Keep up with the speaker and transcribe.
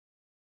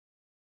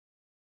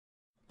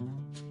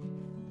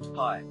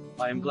Hi,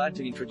 I am glad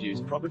to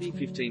introduce property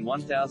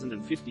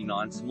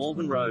 15-1059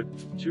 Malvern Road,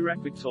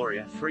 Toorak,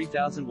 Victoria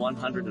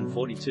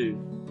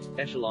 3142.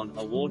 Echelon,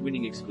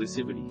 award-winning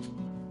exclusivity.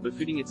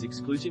 Befitting its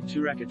exclusive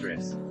Toorak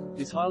address.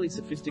 This highly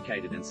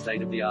sophisticated and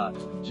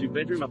state-of-the-art,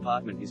 two-bedroom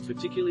apartment is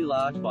particularly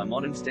large by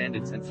modern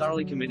standards and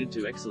thoroughly committed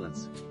to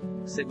excellence.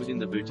 Set within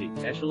the boutique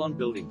Echelon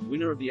building,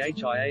 winner of the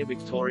HIA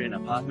Victorian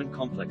Apartment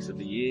Complex of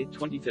the Year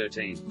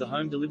 2013, the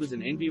home delivers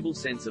an enviable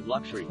sense of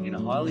luxury in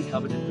a highly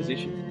coveted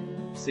position.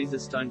 Caesar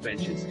stone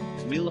benches,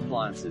 meal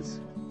appliances,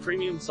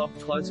 premium soft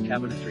close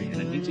cabinetry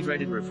and an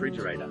integrated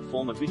refrigerator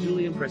form a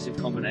visually impressive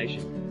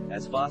combination,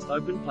 as vast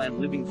open-plan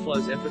living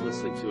flows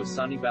effortlessly to a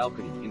sunny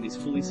balcony in this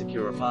fully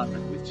secure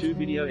apartment with 2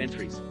 video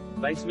entries,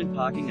 basement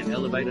parking and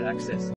elevator access.